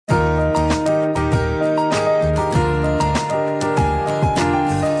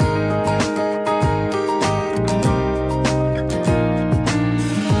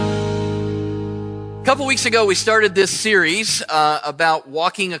couple weeks ago, we started this series about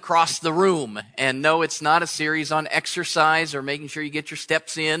walking across the room. And no, it's not a series on exercise or making sure you get your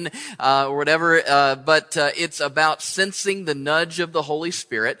steps in or whatever, but it's about sensing the nudge of the Holy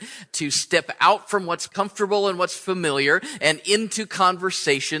Spirit to step out from what's comfortable and what's familiar and into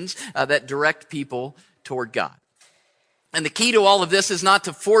conversations that direct people toward God. And the key to all of this is not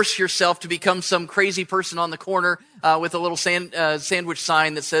to force yourself to become some crazy person on the corner with a little sandwich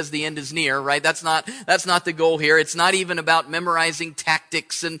sign that says the end is near, right? That's not the goal here. It's not even about memorizing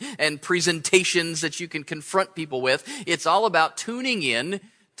tactics and presentations that you can confront people with. It's all about tuning in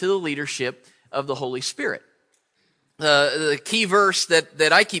to the leadership of the Holy Spirit. The key verse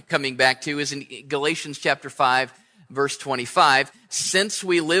that I keep coming back to is in Galatians chapter 5, verse 25. Since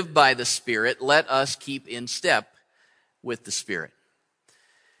we live by the Spirit, let us keep in step with the Spirit.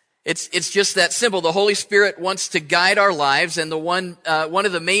 It's just that simple. The Holy Spirit wants to guide our lives, and one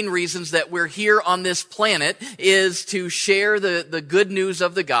of the main reasons that we're here on this planet is to share the good news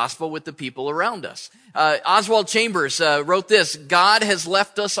of the gospel with the people around us. Oswald Chambers wrote this: God has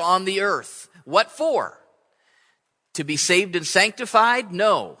left us on the earth. What for? To be saved and sanctified?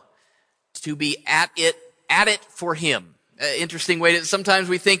 No. To be at it for Him. Interesting way to, sometimes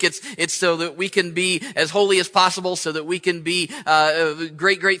we think it's so that we can be as holy as possible, so that we can be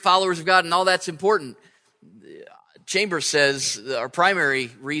great followers of God, and all that's important. Chambers says our primary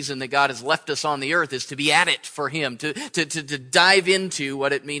reason that God has left us on the earth is to be at it for Him, to dive into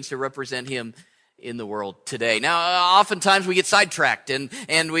what it means to represent Him in the world today. Now, oftentimes we get sidetracked and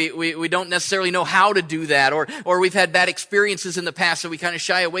we don't necessarily know how to do that, or we've had bad experiences in the past, so we kind of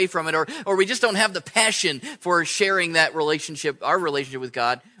shy away from it, or we just don't have the passion for sharing that relationship, our relationship with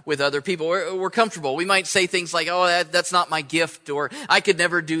God, with other people. We're comfortable. We might say things like, oh, that's not my gift, or I could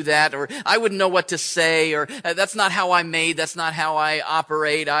never do that, or I wouldn't know what to say, or that's not how I'm made, that's not how I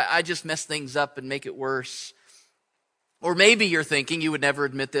operate, I just mess things up and make it worse. Or maybe you're thinking, you would never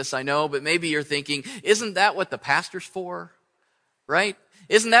admit this, I know, but maybe you're thinking, isn't that what the pastor's for? Right?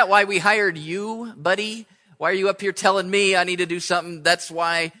 Isn't that why we hired you, buddy? Why are you up here telling me I need to do something? That's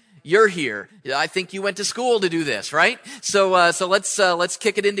why you're here. I think you went to school to do this, right? So let's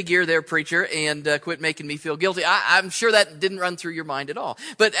kick it into gear there, preacher, and quit making me feel guilty. I'm sure that didn't run through your mind at all.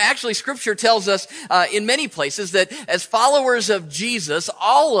 But actually, Scripture tells us in many places that as followers of Jesus,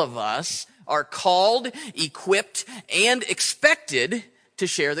 all of us are called, equipped, and expected to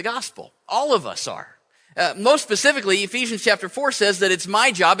share the gospel. All of us are. Most specifically, Ephesians chapter 4 says that it's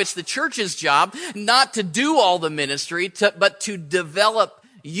my job, it's the church's job, not to do all the ministry, but to develop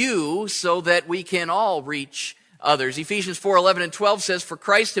you so that we can all reach others. Ephesians 4:11 and 12 says, for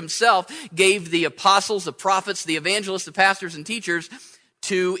Christ Himself gave the apostles, the prophets, the evangelists, the pastors, and teachers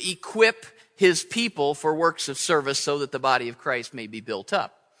to equip His people for works of service so that the body of Christ may be built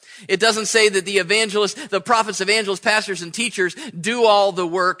up. It doesn't say that the evangelists, the prophets, evangelists, pastors, and teachers do all the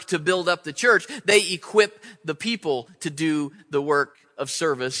work to build up the church. They equip the people to do the work of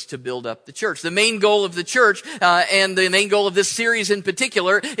service to build up the church. The main goal of the church, and the main goal of this series in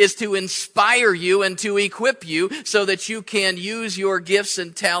particular, is to inspire you and to equip you so that you can use your gifts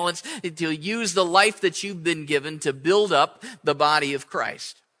and talents, to use the life that you've been given to build up the body of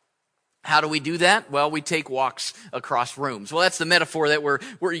Christ. How do we do that? Well, we take walks across rooms. Well, that's the metaphor that we're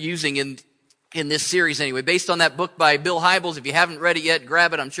using in this series anyway. Based on that book by Bill Hybels. If you haven't read it yet,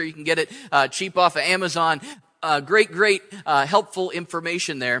 grab it. I'm sure you can get it cheap off of Amazon. Great helpful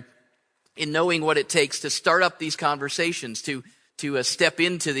information there in knowing what it takes to start up these conversations, to step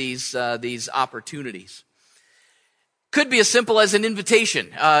into these opportunities. Could be as simple as an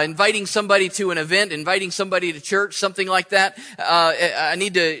invitation, inviting somebody to an event, inviting somebody to church, something like that. I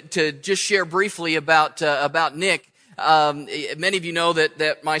need to just share briefly about Nick. Many of you know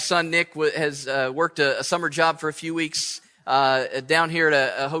that my son Nick has worked a summer job for a few weeks down here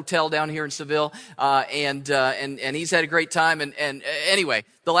at a hotel down here in Seville, and he's had a great time. And anyway,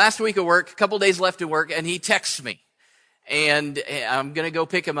 the last week of work, a couple days left of work, and he texts me. And I'm going to go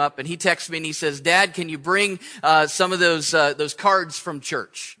pick him up. And he texts me and he says, Dad, can you bring some of those cards from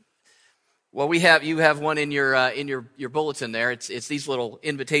church? Well, you have one in your bulletin there. It's these little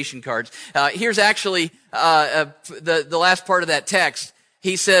invitation cards. Here's actually the last part of that text.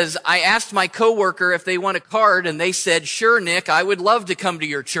 He says, I asked my coworker if they want a card, and they said, sure, Nick, I would love to come to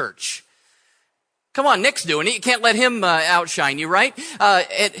your church. Come on, Nick's doing it. You can't let him outshine you, right?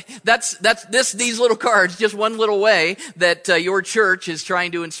 These little cards, just one little way that your church is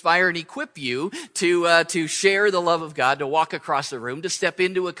trying to inspire and equip you to share the love of God, to walk across the room, to step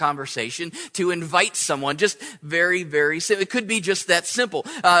into a conversation, to invite someone. Just very, very simple. It could be just that simple.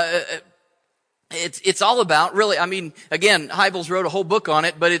 It's all about, really, I mean, again, Hybels wrote a whole book on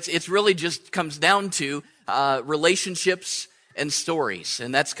it, but it's really just comes down to relationships and stories.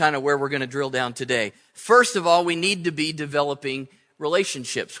 And that's kind of where we're going to drill down today. First of all, we need to be developing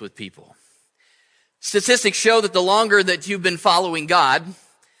relationships with people. Statistics show that the longer that you've been following God,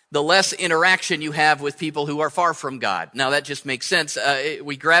 the less interaction you have with people who are far from God. Now, that just makes sense.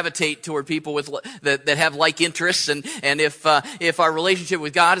 We gravitate toward people that have like interests, and if our relationship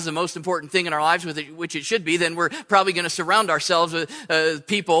with God is the most important thing in our lives, which it should be, then we're probably going to surround ourselves with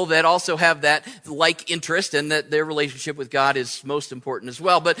people that also have that like interest, and that their relationship with God is most important as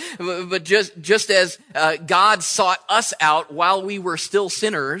well. But just as God sought us out while we were still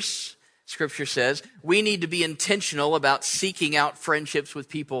sinners, Scripture says, we need to be intentional about seeking out friendships with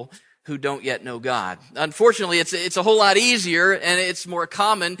people who don't yet know God. Unfortunately, it's a whole lot easier and it's more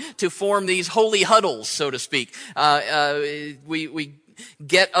common to form these holy huddles, so to speak. We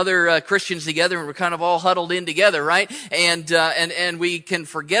get other Christians together and we're kind of all huddled in together, right? And we can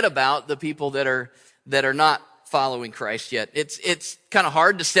forget about the people that are not following Christ yet. It's kind of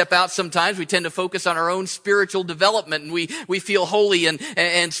hard to step out sometimes. We tend to focus on our own spiritual development, and we feel holy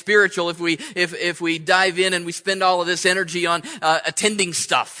and spiritual if we dive in and we spend all of this energy on attending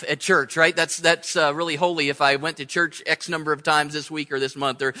stuff at church, right? That's really holy if I went to church X number of times this week or this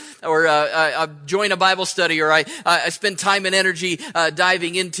month, or join a Bible study, or I spend time and energy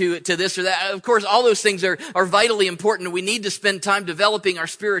diving into this or that. Of course, all those things are vitally important, and we need to spend time developing our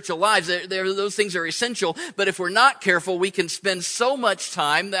spiritual lives. Those things are essential, but if we're not careful, we can spend so much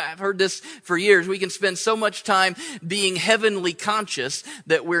time, I've heard this for years, we can spend so much time being heavenly conscious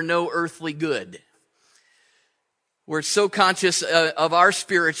that we're no earthly good. We're so conscious of our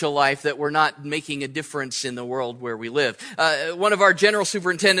spiritual life that we're not making a difference in the world where we live. One of our general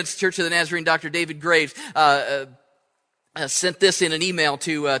superintendents, Church of the Nazarene, Dr. David Graves, sent this in an email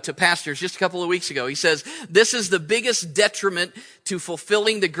to pastors just a couple of weeks ago. He says, "This is the biggest detriment to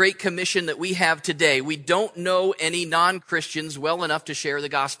fulfilling the Great Commission that we have today. We don't know any non-Christians well enough to share the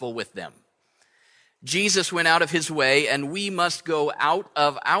gospel with them. Jesus went out of his way, and we must go out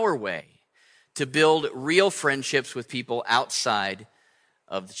of our way to build real friendships with people outside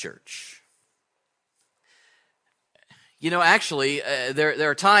of the church." You know, actually, there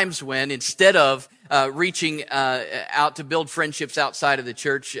are times when instead of reaching out to build friendships outside of the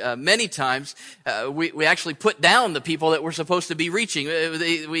church, many times we actually put down the people that we're supposed to be reaching.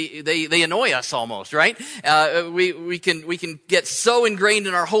 They annoy us almost, right? We can get so ingrained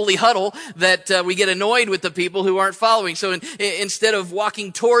in our holy huddle that we get annoyed with the people who aren't following. So instead of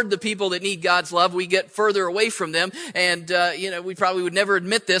walking toward the people that need God's love, we get further away from them. And we probably would never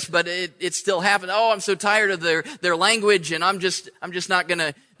admit this, but it still happens. Oh, I'm so tired of their language, and I'm just not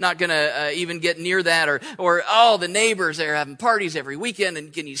gonna even get near that, or oh, the neighbors, they're having parties every weekend,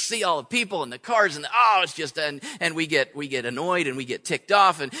 and can you see all the people and the cars, and it's just, and we get annoyed and we get ticked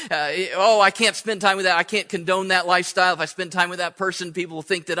off, and I can't spend time with that. I can't condone that lifestyle. If I spend time with that person, people will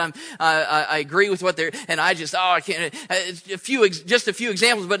think that I agree with what they're, and I can't. Just a few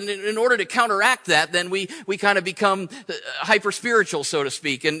examples, but in order to counteract that, then we kind of become hyper spiritual, so to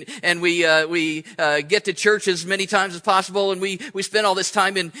speak, and we get to church as many times as possible, and we spend all this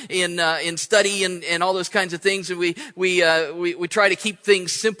time in study and all those kinds of things, and we try to keep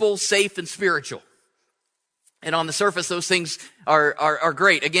things simple, safe, and spiritual. And on the surface, those things are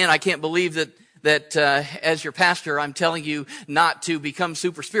great. Again, I can't believe that as your pastor, I'm telling you not to become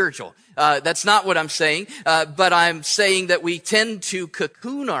super spiritual. That's not what I'm saying, but I'm saying that we tend to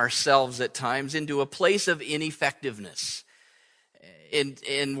cocoon ourselves at times into a place of ineffectiveness.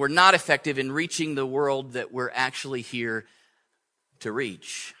 And we're not effective in reaching the world that we're actually here to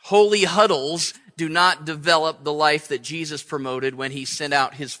reach. Holy huddles do not develop the life that Jesus promoted when he sent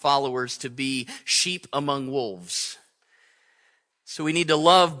out his followers to be sheep among wolves. So we need to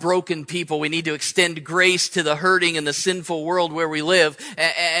love broken people. We need to extend grace to the hurting and the sinful world where we live.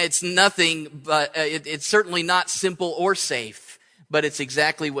 It's nothing but, it's certainly not simple or safe. But it's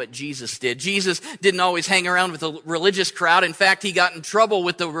exactly what Jesus did. Jesus didn't always hang around with the religious crowd. In fact, he got in trouble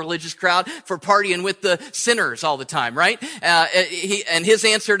with the religious crowd for partying with the sinners all the time, right? And his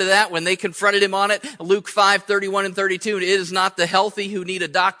answer to that, when they confronted him on it, Luke 5:31 and 32, "It is not the healthy who need a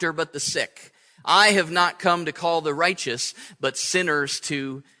doctor, but the sick. I have not come to call the righteous, but sinners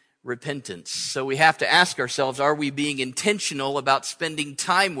to repentance." So we have to ask ourselves, are we being intentional about spending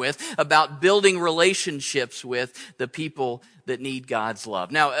time with, about building relationships with the people that need God's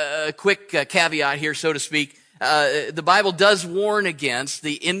love? Now, a quick caveat here, so to speak. the Bible does warn against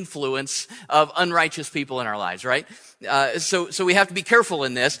the influence of unrighteous people in our lives, right? So we have to be careful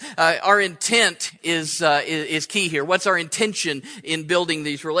in this. Our intent is key here. What's our intention in building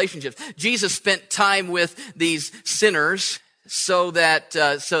these relationships? Jesus spent time with these sinners so that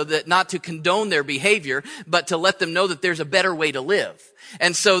not to condone their behavior, but to let them know that there's a better way to live.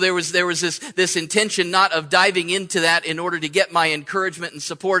 And so there was this intention not of diving into that in order to get my encouragement and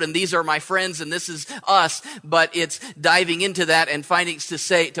support, and these are my friends and this is us, but it's diving into that and finding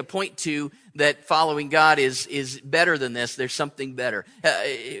to point to that following God is better than this. There's something better.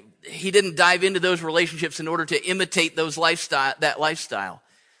 He didn't dive into those relationships in order to imitate that lifestyle.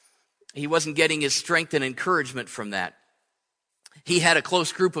 He wasn't getting his strength and encouragement from that. He had a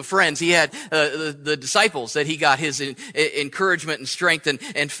close group of friends. He had the disciples that he got his encouragement and strength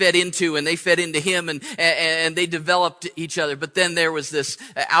and fed into, and they fed into him, and they developed each other. But then there was this,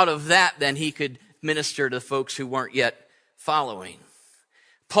 out of that, then he could minister to folks who weren't yet following.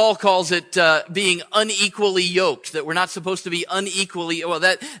 Paul calls it being unequally yoked, that we're not supposed to be unequally, well,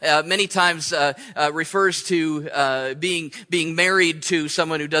 that many times refers to being married to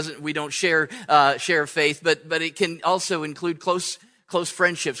someone we don't share faith, but it can also include close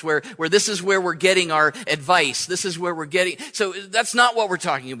friendships where this is where we're getting our advice. This is where we're getting, so that's not what we're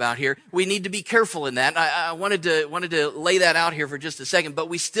talking about here. We need to be careful in that. I wanted to lay that out here for just a second, but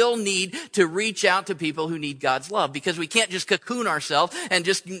we still need to reach out to people who need God's love, because we can't just cocoon ourselves and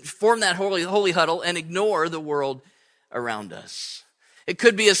just form that holy huddle and ignore the world around us. It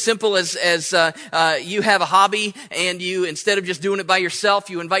could be as simple as you have a hobby, and you, instead of just doing it by yourself,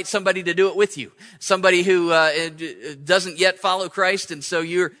 you invite somebody to do it with you. Somebody who doesn't yet follow Christ, and so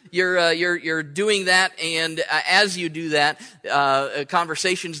you're doing that. And as you do that,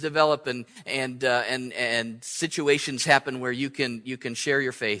 conversations develop, and situations happen where you can share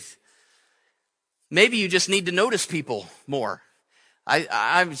your faith. Maybe you just need to notice people more.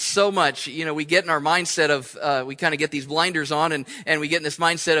 I'm so much, we get in our mindset of, we kind of get these blinders on and we get in this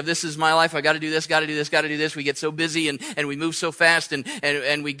mindset of, this is my life, I got to do this, got to do this, got to do this. We get so busy and we move so fast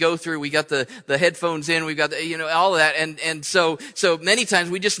and we go through, we got the headphones in, we got all of that. And so many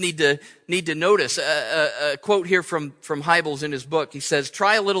times we just need to notice. A quote here from Hybels in his book. He says,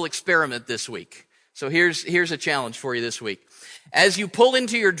 try a little experiment this week. So here's a challenge for you this week. As you pull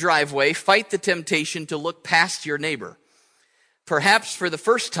into your driveway, fight the temptation to look past your neighbor. Perhaps for the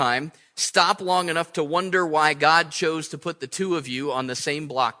first time, stop long enough to wonder why God chose to put the two of you on the same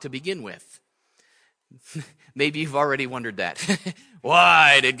block to begin with. Maybe you've already wondered that.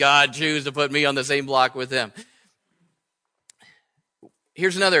 Why did God choose to put me on the same block with him?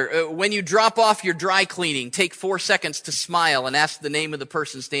 Here's another. When you drop off your dry cleaning, take 4 seconds to smile and ask the name of the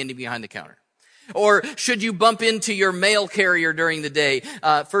person standing behind the counter. Or should you bump into your mail carrier during the day?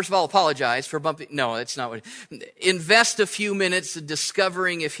 First of all, apologize for bumping. No, that's not what. Invest a few minutes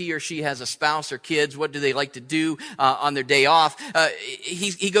discovering if he or she has a spouse or kids. What do they like to do on their day off?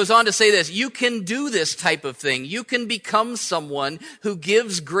 He goes on to say this. You can do this type of thing. You can become someone who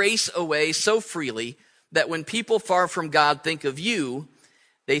gives grace away so freely that when people far from God think of you,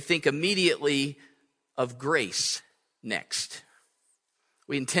 they think immediately of grace next.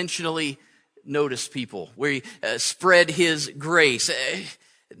 We intentionally notice people. We spread his grace.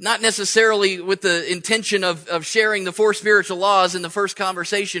 Not necessarily with the intention of sharing the 4 spiritual laws in the first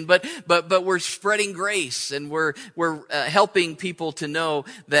conversation, but we're spreading grace, and we're helping people to know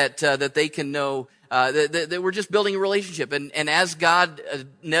that they can know that we're just building a relationship. And as God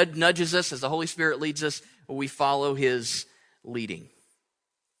nudges us, as the Holy Spirit leads us, we follow his leading.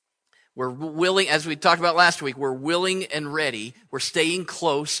 We're willing, as we talked about last week, we're willing and ready. We're staying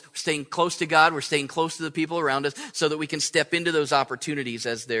close to God. We're staying close to the people around us so that we can step into those opportunities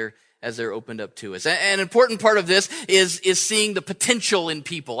as they're opened up to us. An important part of this is seeing the potential in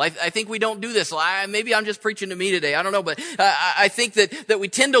people. I think we don't do this. Maybe I'm just preaching to me today. I don't know, but I think that we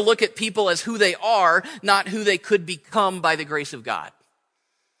tend to look at people as who they are, not who they could become by the grace of God.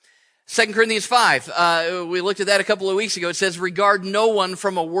 2 Corinthians 5, we looked at that a couple of weeks ago. It says, regard no one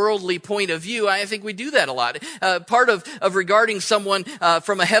from a worldly point of view. I think we do that a lot. Part of regarding someone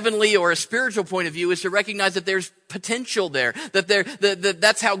from a heavenly or a spiritual point of view is to recognize that there's potential there, that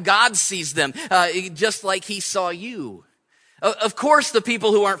that's how God sees them, just like he saw you. Of course, the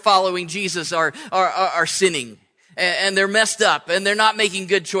people who aren't following Jesus are sinning. And they're messed up, and they're not making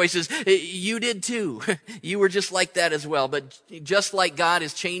good choices. You did too. You were just like that as well. But just like God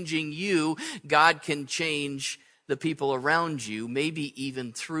is changing you, God can change the people around you, maybe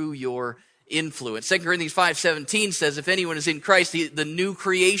even through your influence. 2 Corinthians 5:17 says, if anyone is in Christ, the new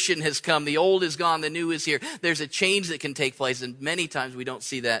creation has come. The old is gone, the new is here. There's a change that can take place, and many times we don't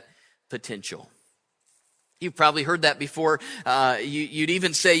see that potential. You've probably heard that before. You'd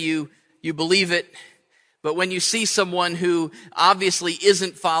even say you believe it. But when you see someone who obviously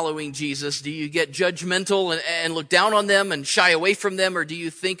isn't following Jesus, do you get judgmental and look down on them and shy away from them? Or do you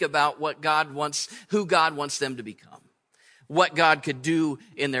think about who God wants them to become? What God could do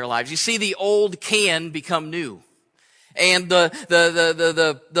in their lives? You see, the old can become new. And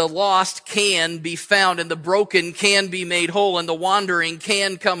the lost can be found, and the broken can be made whole, and the wandering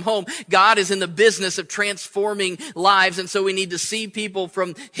can come home. God is in the business of transforming lives, and so we need to see people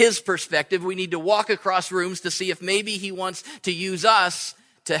from His perspective. We need to walk across rooms to see if maybe He wants to use us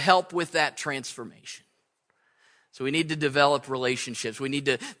to help with that transformation. So we need to develop relationships. We need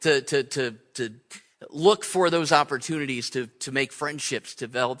to look for those opportunities to make friendships, to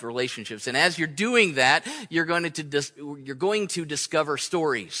develop relationships. And as you're doing that, you're going to discover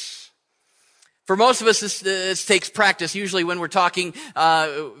stories. For most of us, this takes practice. Usually when we're talking,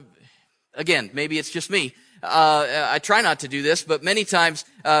 again, maybe it's just me. I try not to do this, but many times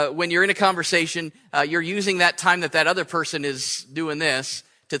when you're in a conversation, you're using that time that other person is doing this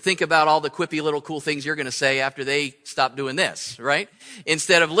to think about all the quippy little cool things you're going to say after they stop doing this, right?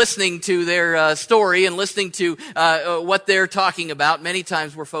 Instead of listening to their story and listening to what they're talking about, many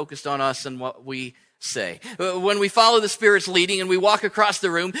times we're focused on us and what we say. When we follow the Spirit's leading and we walk across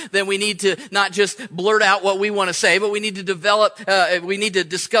the room, then we need to not just blurt out what we want to say, but we need to we need to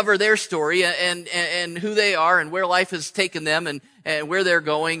discover their story and who they are and where life has taken them and where they're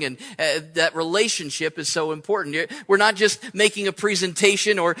going, and that relationship is so important. We're not just making a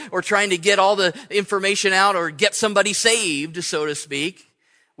presentation or trying to get all the information out or get somebody saved, so to speak.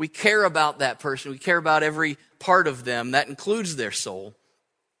 We care about that person. We care about every part of them. That includes their soul.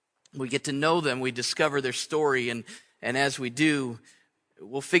 We get to know them. We discover their story, and as we do,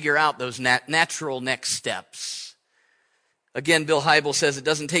 we'll figure out those natural next steps. Again, Bill Hybel says it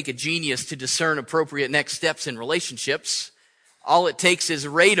doesn't take a genius to discern appropriate next steps in relationships. All it takes is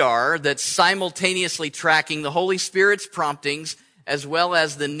radar that's simultaneously tracking the Holy Spirit's promptings as well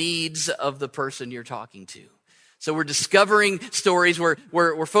as the needs of the person you're talking to. So we're discovering stories.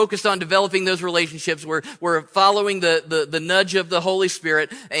 We're focused on developing those relationships. We're following the nudge of the Holy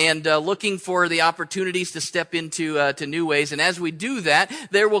Spirit and looking for the opportunities to step into to new ways. And as we do that,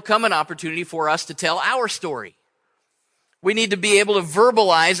 there will come an opportunity for us to tell our story. We need to be able to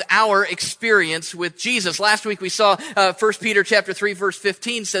verbalize our experience with Jesus. Last week we saw 1 Peter chapter 3 verse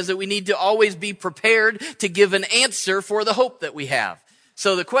 15 says that we need to always be prepared to give an answer for the hope that we have.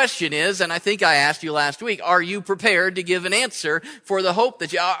 So the question is, and I think I asked you last week, are you prepared to give an answer for the hope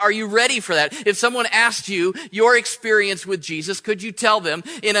that are you ready for that? If someone asked you your experience with Jesus, could you tell them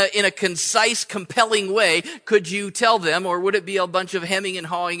in a concise, compelling way? Could you tell them, or would it be a bunch of hemming and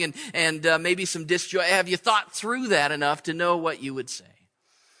hawing and maybe some disjoy? Have you thought through that enough to know what you would say?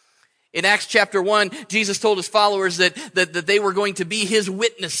 In Acts chapter 1, Jesus told his followers that they were going to be his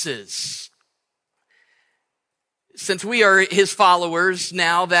witnesses. Since we are his followers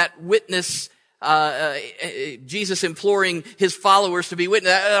now, that witness, Jesus imploring his followers to be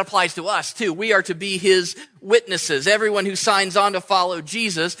witnesses, that applies to us too. We are to be his witnesses. Everyone who signs on to follow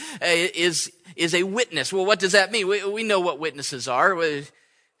Jesus is a witness. Well, what does that mean? We know what witnesses are. We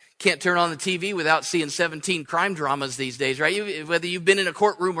can't turn on the TV without seeing 17 crime dramas these days, right? Whether you've been in a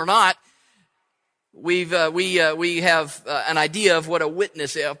courtroom or not, we have an idea of what a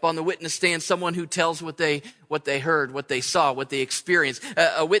witness, up on the witness stand, someone who tells what they heard, what they saw, what they experienced.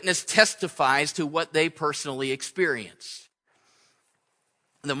 A witness testifies to what they personally experienced.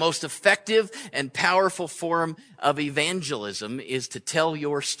 The most effective and powerful form of evangelism is to tell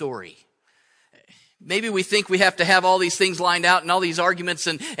your story. Maybe we think we have to have all these things lined out and all these arguments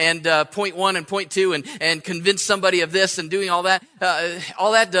and point one and point two and convince somebody of this and doing all that.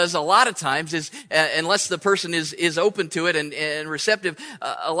 All that does a lot of times is, unless the person is open to it and receptive,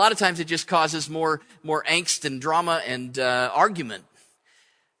 a lot of times it just causes more angst and drama and argument.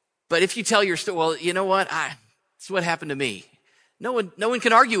 But if you tell your story, well, you know what? It's what happened to me. No one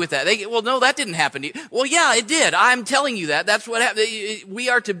can argue with that. Well, no, that didn't happen to you. Well, yeah, it did. I'm telling you that. That's what happened. We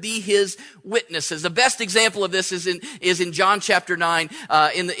are to be his witnesses. The best example of this is in John chapter 9,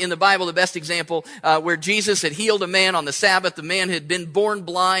 in the Bible, the best example, where Jesus had healed a man on the Sabbath. The man had been born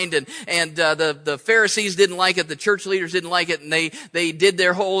blind and the Pharisees didn't like it. The church leaders didn't like it. And they did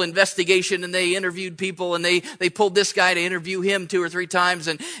their whole investigation and they interviewed people and they pulled this guy to interview him 2 or 3 times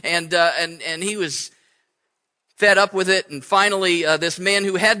and he was fed up with it, and finally, this man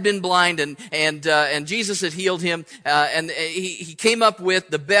who had been blind and Jesus had healed him, and he came up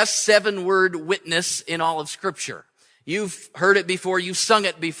with the best 7-word witness in all of Scripture. You've heard it before, you've sung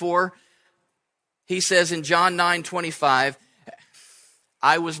it before. He says in John 9:25,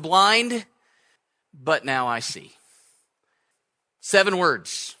 I was blind, but now I see. 7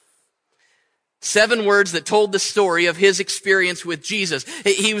 words. 7 words that told the story of his experience with Jesus.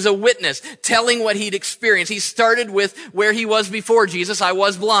 He was a witness, telling what he'd experienced. He started with where he was before Jesus. I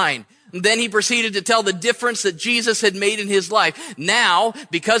was blind. And then he proceeded to tell the difference that Jesus had made in his life. Now,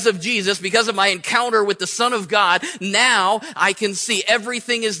 because of Jesus, because of my encounter with the Son of God, now I can see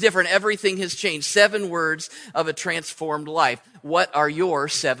everything is different. Everything has changed. 7 words of a transformed life. What are your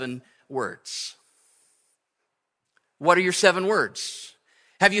 7 words? What are your 7 words?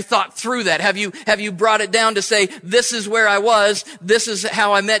 Have you thought through that? Have you brought it down to say, this is where I was, this is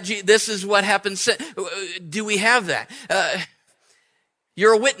how I met Jesus, this is what happened? Do we have that?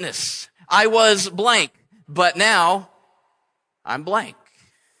 You're a witness. I was blank, but now I'm blank.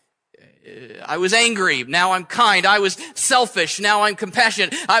 I was angry, now I'm kind. I was selfish, now I'm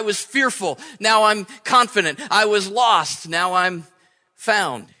compassionate. I was fearful, now I'm confident. I was lost, now I'm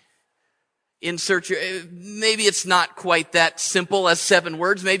found. In search, maybe it's not quite that simple as 7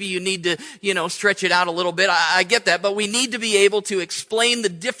 words. Maybe you need to, stretch it out a little bit. I get that, but we need to be able to explain the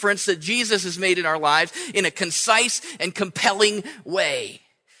difference that Jesus has made in our lives in a concise and compelling way.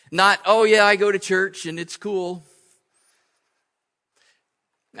 Not, oh yeah, I go to church and it's cool.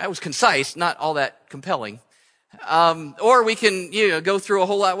 That was concise, not all that compelling. Or we can, go through a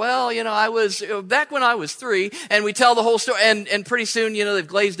whole lot. Well, I was, back when I was 3, and we tell the whole story, and pretty soon, they've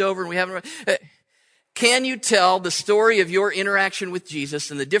glazed over and we haven't. Can you tell the story of your interaction with Jesus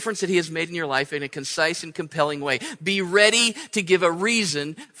and the difference that he has made in your life in a concise and compelling way? Be ready to give a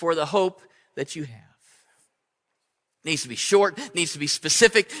reason for the hope that you have. Needs to be short, needs to be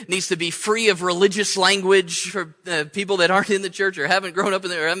specific, needs to be free of religious language for people that aren't in the church or haven't grown up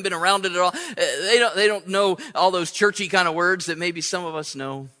in there or haven't been around it at all. They don't know all those churchy kind of words that maybe some of us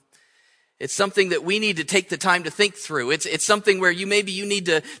know. It's something that we need to take the time to think through. It's something where you need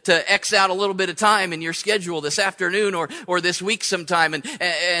to X out a little bit of time in your schedule this afternoon or this week sometime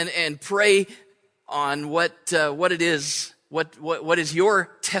and pray on what it is, what is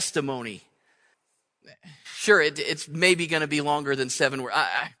your testimony. Sure, it's maybe going to be longer than 7 words.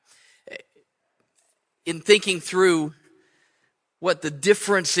 In thinking through what the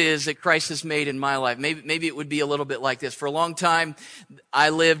difference is that Christ has made in my life, maybe it would be a little bit like this. For a long time, I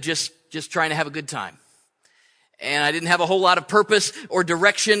lived just trying to have a good time. And I didn't have a whole lot of purpose or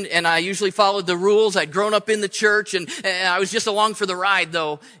direction, and I usually followed the rules. I'd grown up in the church, and I was just along for the ride,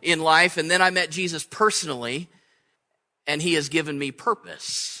 though, in life. And then I met Jesus personally, and he has given me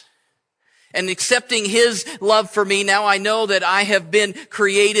purpose. And accepting his love for me, now I know that I have been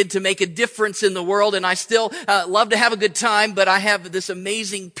created to make a difference in the world, and I still love to have a good time, but I have this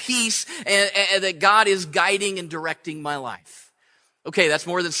amazing peace and that God is guiding and directing my life. Okay, that's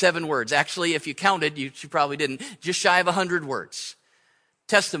more than 7 words. Actually, if you counted, you probably didn't. Just shy of 100 words.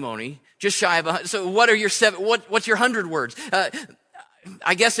 Testimony, just shy of 100. So what are your 7? What's your 100 words?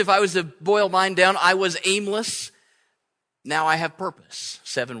 I guess if I was to boil mine down, I was aimless. Now I have purpose.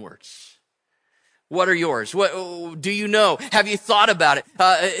 7 words. What are yours? What do you know? Have you thought about it?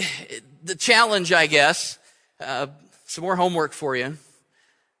 The challenge, I guess, some more homework for you.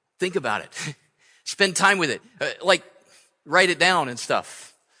 Think about it. Spend time with it. Write it down and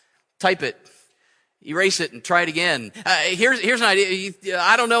stuff. Type it. Erase it and try it again. Here's an idea.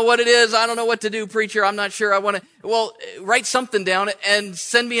 I don't know what it is. I don't know what to do, preacher. I'm not sure I want to. Well, write something down and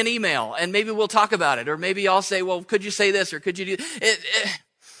send me an email, and maybe we'll talk about it. Or maybe I'll say, well, could you say this? Or could you do it?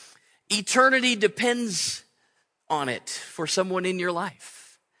 Eternity depends on it for someone in your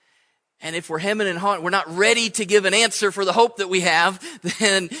life. And if we're hemming and hawing, we're not ready to give an answer for the hope that we have,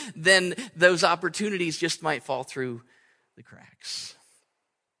 then those opportunities just might fall through the cracks.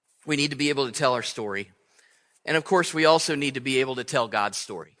 We need to be able to tell our story. And of course, we also need to be able to tell God's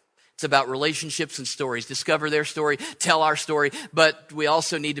story. It's about relationships and stories. Discover their story, tell our story, but we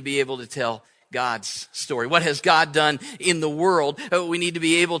also need to be able to tell God's story. What has God done in the world? We need to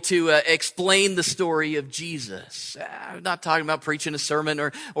be able to explain the story of Jesus. I'm not talking about preaching a sermon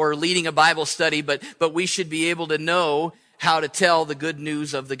or leading a Bible study, but we should be able to know how to tell the good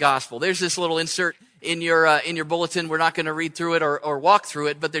news of the gospel. There's this little insert in your bulletin. We're not going to read through it or walk through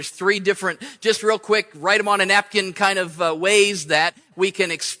it, but there's 3 different, just real quick, write them on a napkin kind of ways that we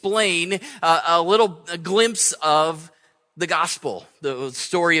can explain a glimpse of the gospel, the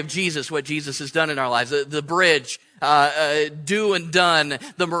story of Jesus, what Jesus has done in our lives, the bridge, do and done,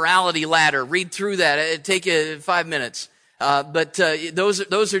 the morality ladder. Read through that. It'd take you 5 minutes. But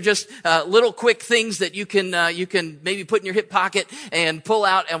those are just little quick things that you can maybe put in your hip pocket and pull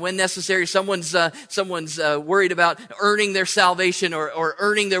out, and when necessary, someone's worried about earning their salvation or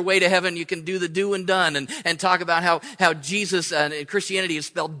earning their way to heaven, you can do the do and done and talk about how Jesus and Christianity is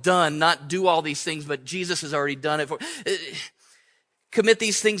spelled done, not do all these things, but Jesus has already done it for. Commit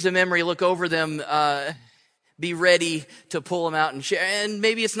these things to memory, look over them, be ready to pull them out and share. And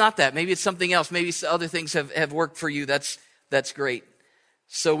maybe it's not that. Maybe it's something else. Maybe other things have worked for you. That's great.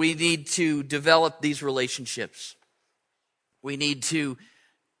 So we need to develop these relationships. We need to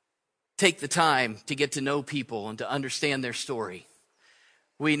take the time to get to know people and to understand their story.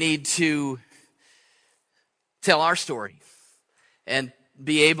 We need to tell our story and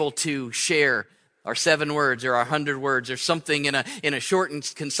be able to share our 7 words or our 100 words or something in a short and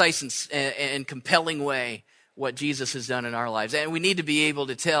concise and compelling way what Jesus has done in our lives. And we need to be able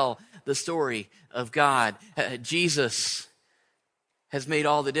to tell the story of God. Jesus has made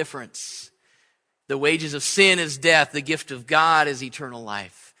all the difference. The wages of sin is death. The gift of God is eternal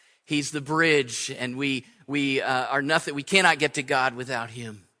life. He's the bridge, and we are nothing. We cannot get to God without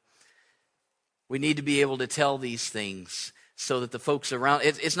him. We need to be able to tell these things so that the folks around,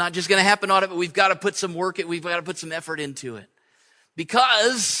 it's not just going to happen on it, but we've got to put some work, we've got to put some effort into it.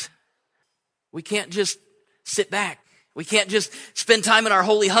 Because we can't just sit back. We can't just spend time in our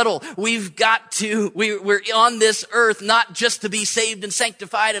holy huddle. We've got to, we're on this earth not just to be saved and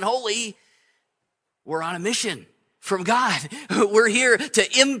sanctified and holy. We're on a mission from God. We're here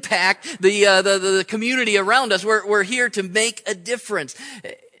to impact the community around us. We're here to make a difference.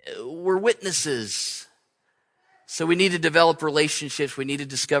 We're witnesses. So we need to develop relationships. We need to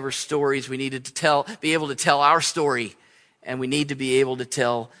discover stories. We need to be able to tell our story. And we need to be able to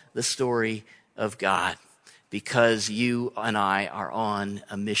tell the story of God. Because you and I are on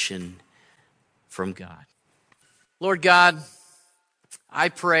a mission from God. Lord God, I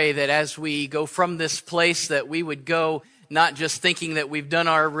pray that as we go from this place, that we would go not just thinking that we've done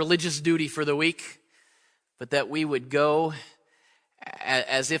our religious duty for the week, but that we would go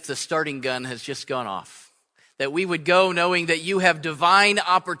as if the starting gun has just gone off. That we would go knowing that you have divine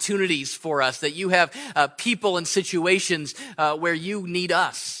opportunities for us, that you have people and situations where you need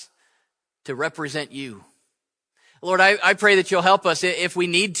us to represent you. Lord, I pray that you'll help us if we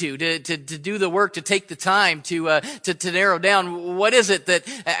need to do the work, to take the time to narrow down what is it that,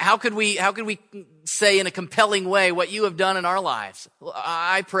 how could we say in a compelling way what you have done in our lives.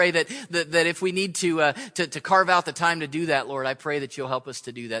 I pray that if we need to carve out the time to do that, Lord, I pray that you'll help us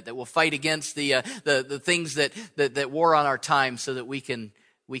to do that we'll fight against the things that war on our time so that we can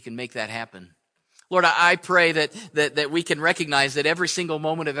make that happen. Lord, I pray that we can recognize that every single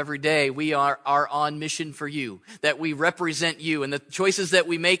moment of every day we are on mission for you, that we represent you, and the choices that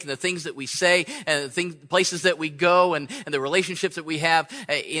we make and the things that we say and the places that we go and the relationships that we have,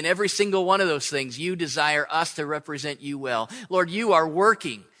 in every single one of those things, you desire us to represent you well. Lord, you are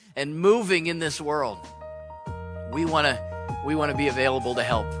working and moving in this world. We want to be available to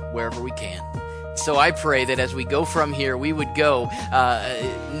help wherever we can. So I pray that as we go from here, we would go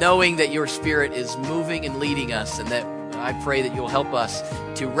knowing that your Spirit is moving and leading us, and that I pray that you'll help us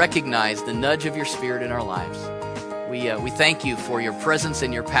to recognize the nudge of your Spirit in our lives. We thank you for your presence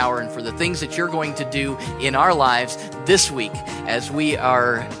and your power and for the things that you're going to do in our lives this week as we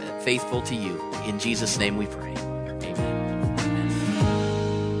are faithful to you. In Jesus' name we pray.